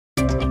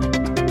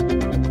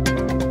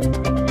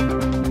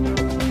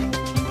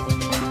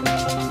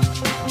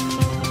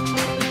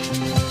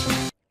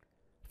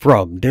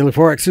From Daily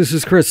Forex, this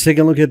is Chris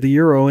taking a look at the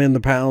euro and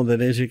the pound.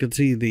 And as you can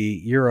see, the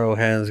euro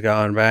has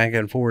gone back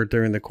and forth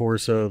during the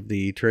course of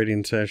the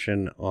trading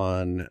session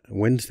on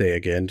Wednesday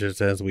again, just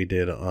as we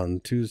did on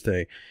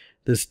Tuesday.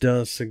 This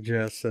does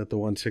suggest that the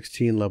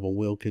 116 level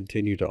will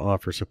continue to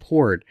offer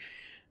support.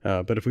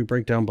 But if we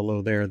break down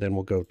below there, then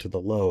we'll go to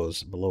the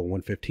lows below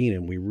 115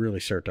 and we really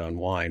start to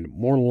unwind.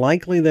 More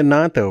likely than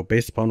not, though,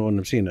 based upon what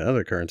I'm seeing in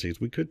other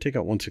currencies, we could take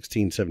out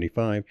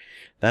 116.75.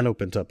 That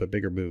opens up a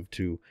bigger move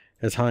to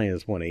as high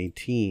as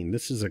 118.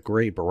 This is a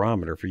great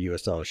barometer for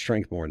US dollar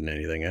strength more than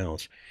anything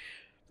else.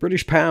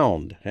 British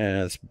pound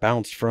has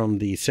bounced from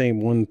the same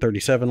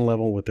 137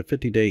 level with the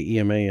 50-day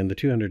EMA and the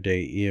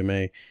 200-day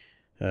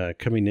EMA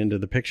coming into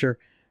the picture,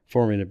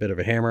 forming a bit of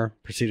a hammer,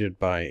 preceded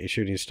by a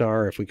shooting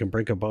star. If we can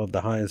break above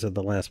the highs of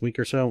the last week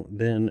or so,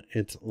 then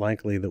it's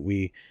likely that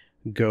we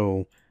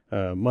go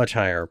much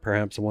higher,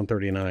 perhaps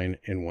 139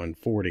 and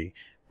 140.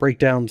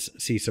 Breakdowns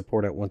see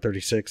support at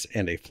 136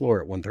 and a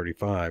floor at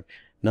 135.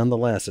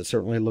 Nonetheless, it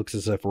certainly looks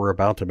as if we're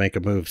about to make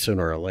a move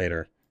sooner or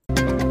later.